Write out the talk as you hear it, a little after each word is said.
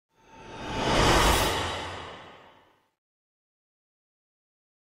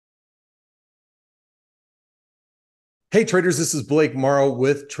Hey traders, this is Blake Morrow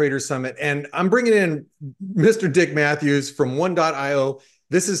with Trader Summit, and I'm bringing in Mr. Dick Matthews from One.io.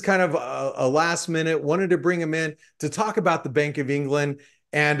 This is kind of a last minute, wanted to bring him in to talk about the Bank of England.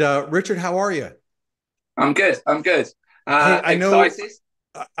 And Richard, how are you? I'm good. I'm good. Hey, I know Excited.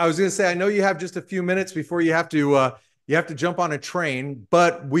 I was going to say I know you have just a few minutes before you have to jump on a train,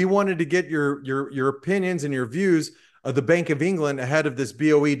 but we wanted to get your opinions and your views of the Bank of England ahead of this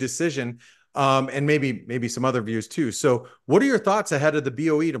BOE decision, and maybe some other views too. So, what are your thoughts ahead of the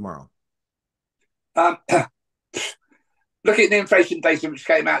BOE tomorrow? Um, Looking at the inflation data which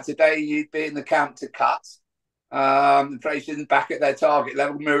came out today, you'd be in the camp to cut. Inflation back at their target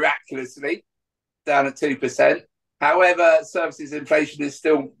level miraculously, down at 2%. However, services inflation is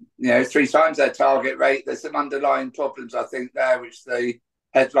still, three times their target rate. There's some underlying problems, I think, there, which the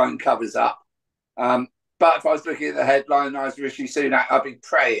headline covers up. But if I was looking at the headline, I was Rishi Sunak, I'd be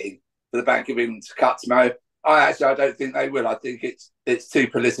praying for the Bank of England to cut tomorrow. I don't think they will. I think it's too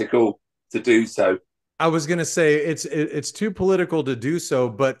political to do so. I was going to say it's too political to do so,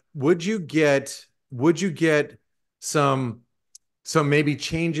 but would you get some some maybe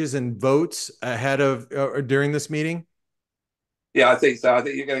changes in votes ahead of or during this meeting? Yeah, I think so. I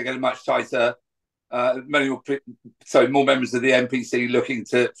think you're going to get a much tighter, many more, more members of the NPC looking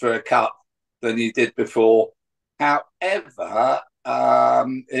for a cut than you did before. However,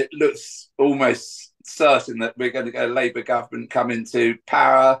 it looks almost certain that we're going to get a Labour government come into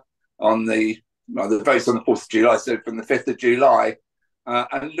power on the votes on the 4th of July, so from the 5th of July,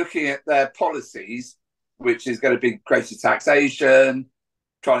 and looking at their policies, which is going to be greater taxation,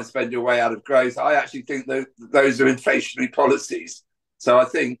 trying to spend your way out of growth. I actually think that those are inflationary policies. So I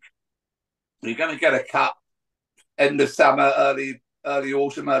think you're going to get a cut end of summer, early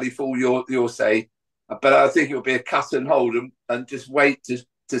autumn, early fall. You'll say, but I think it will be a cut and hold and just wait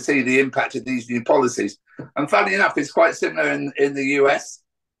to see the impact of these new policies. And funny enough, it's quite similar in the US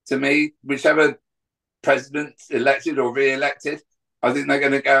to me. Whichever president elected or re-elected, I think they're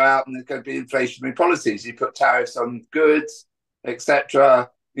going to go out and there's going to be inflationary policies. You put tariffs on goods,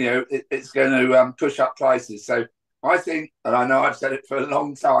 etc. It's going to push up prices. So I think, and I know I've said it for a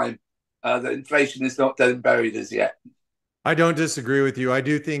long time, that inflation is not dead and buried as yet. I don't disagree with you. I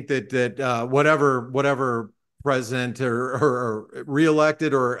do think that whatever president or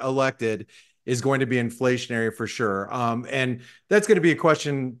reelected or elected is going to be inflationary for sure. And that's going to be a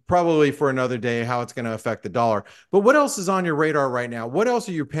question probably for another day how it's going to affect the dollar. But what else is on your radar right now? What else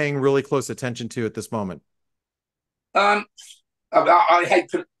are you paying really close attention to at this moment? Um, I hate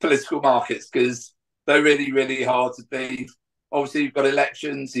political markets because they're really, really hard to beat. Obviously, you've got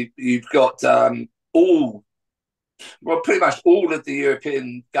elections. You've got pretty much all of the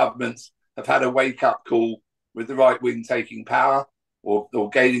European governments have had a wake up call with the right wing taking power or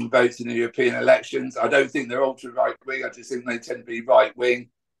gaining votes in the European elections. I don't think they're ultra right wing. I just think they tend to be right wing.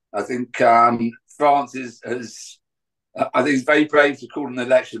 I think France I think it's very brave to call an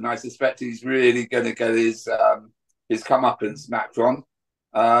election. I suspect he's really going to get his comeuppance, Macron,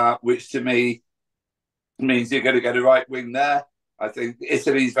 which to me means you're going to get a right wing there. I think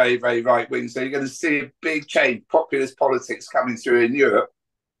Italy's very, very right wing. So you're going to see a big change, populist politics coming through in Europe.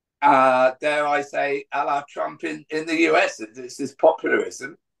 Dare I say, a la Trump in the US. It's this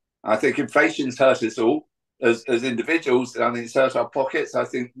popularism. I think inflation's hurt us all as individuals. I think it's hurt our pockets. I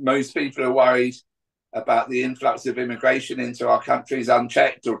think most people are worried about the influx of immigration into our countries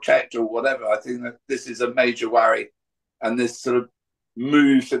unchecked or checked or whatever. I think that this is a major worry. And this sort of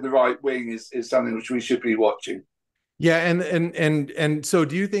move to the right wing is something which we should be watching. Yeah, and so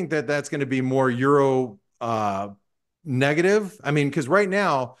do you think that that's going to be more euro negative? I mean, because right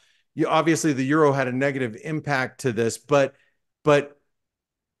now, obviously the euro had a negative impact to this, but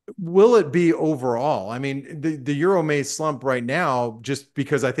will it be overall? I mean, the euro may slump right now just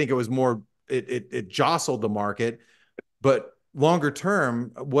because I think it was more it jostled the market, but longer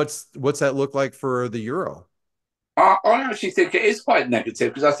term, what's that look like for the euro? I actually think it is quite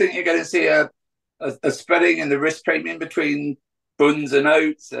negative because I think you're going to see a spreading in the risk premium between bunds and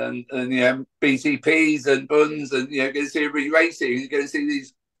oats and BTPs and bunds, and you're going to see a re-rating. You're going to see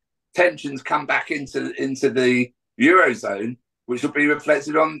these tensions come back into the eurozone, which will be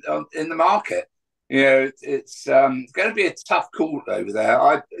reflected on in the market. It's going to be a tough call over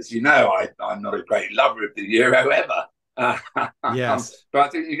there. As you know, I'm not a great lover of the euro ever, Yes. but I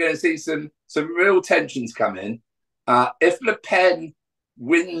think you're going to see some real tensions come in. If Le Pen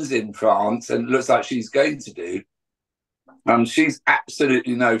wins in France, and it looks like she's going to do, she's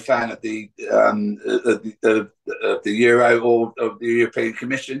absolutely no fan of the euro or of the European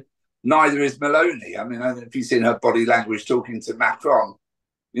Commission. Neither is Maloney. I mean, I don't know if you've seen her body language talking to Macron.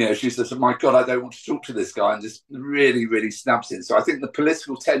 You know, she says, "My God, I don't want to talk to this guy," and just really, really snubs him. So I think the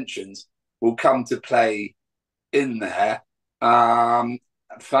political tensions will come to play in there.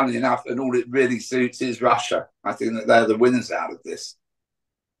 Funnily enough, and all it really suits is Russia. I think that they're the winners out of this.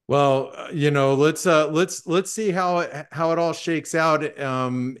 Well, you know, let's see how it all shakes out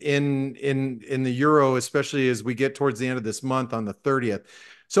in the euro, especially as we get towards the end of this month on the 30th.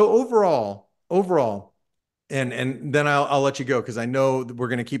 So overall, and then I'll let you go because I know we're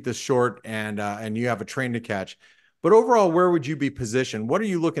going to keep this short and you have a train to catch. But overall, where would you be positioned? What are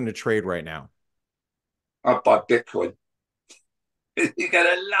you looking to trade right now? I'd buy Bitcoin. You're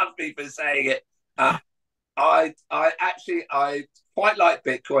gonna love me for saying it. I quite like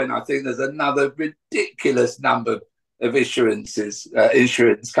Bitcoin. I think there's another ridiculous number of insurance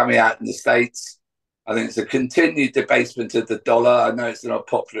coming out in the States. I think it's a continued debasement of the dollar. I know it's not a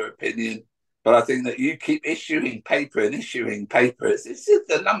popular opinion, but I think that you keep issuing paper and issuing paper.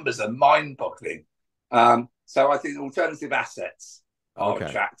 The numbers are mind-boggling. So I think alternative assets are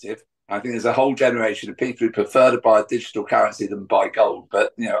attractive. I think there's a whole generation of people who prefer to buy a digital currency than buy gold.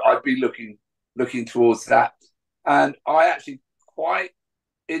 But you know, I'd be looking towards that. And I actually quite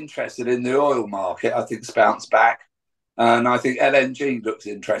interested in the oil market. I think it's bounced back. And I think LNG looks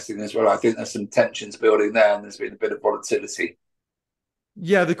interesting as well. I think there's some tensions building there, and there's been a bit of volatility.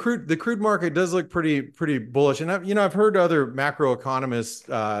 Yeah, the crude market does look pretty bullish, and I've heard other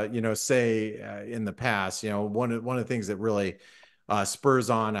macroeconomists say in the past, one of the things that really spurs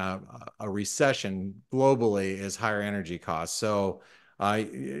on a recession globally is higher energy costs. So I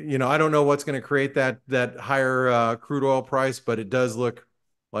don't know what's going to create that higher crude oil price, but it does look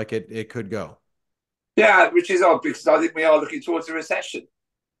like it could go. Yeah, which is odd because I think we are looking towards a recession.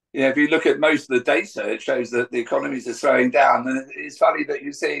 Yeah, if you look at most of the data, it shows that the economies are slowing down, and it's funny that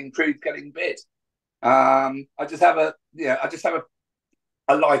you're seeing crude getting bid. I just have a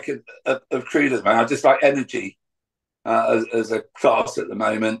like of crude at the moment. I just like energy as a class at the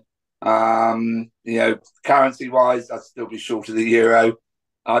moment. Currency wise, I'd still be short of the euro.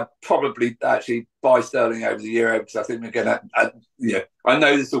 I'd probably actually buy sterling over the euro because I think we're going to, I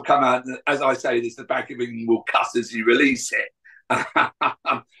know this will come out. As I say this, the Bank of England will cut as you release it.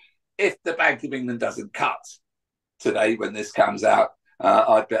 If the Bank of England doesn't cut today when this comes out,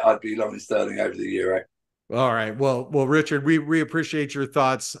 I'd be long in sterling over the euro. All right. Well, Richard, we appreciate your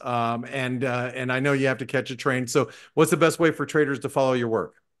thoughts. And I know you have to catch a train. So what's the best way for traders to follow your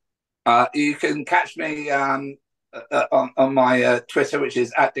work? You can catch me on my Twitter, which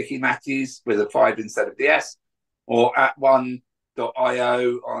is at Dickie Matthews with a 5 instead of the S, or at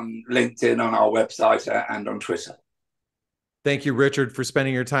one.io on LinkedIn, on our website, and on Twitter. Thank you, Richard, for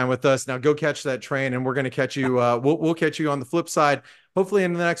spending your time with us. Now go catch that train, and we're going to catch you. We'll catch you on the flip side, hopefully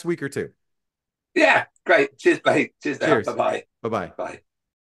in the next week or two. Yeah, great. Cheers, Blake. Cheers. Bye-bye. Bye-bye. Bye.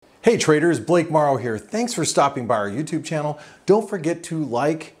 Hey, traders. Blake Morrow here. Thanks for stopping by our YouTube channel. Don't forget to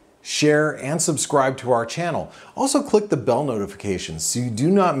like, share, and subscribe to our channel. Also, click the bell notifications so you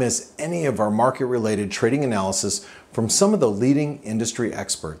do not miss any of our market-related trading analysis from some of the leading industry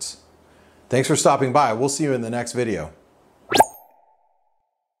experts. Thanks for stopping by. We'll see you in the next video.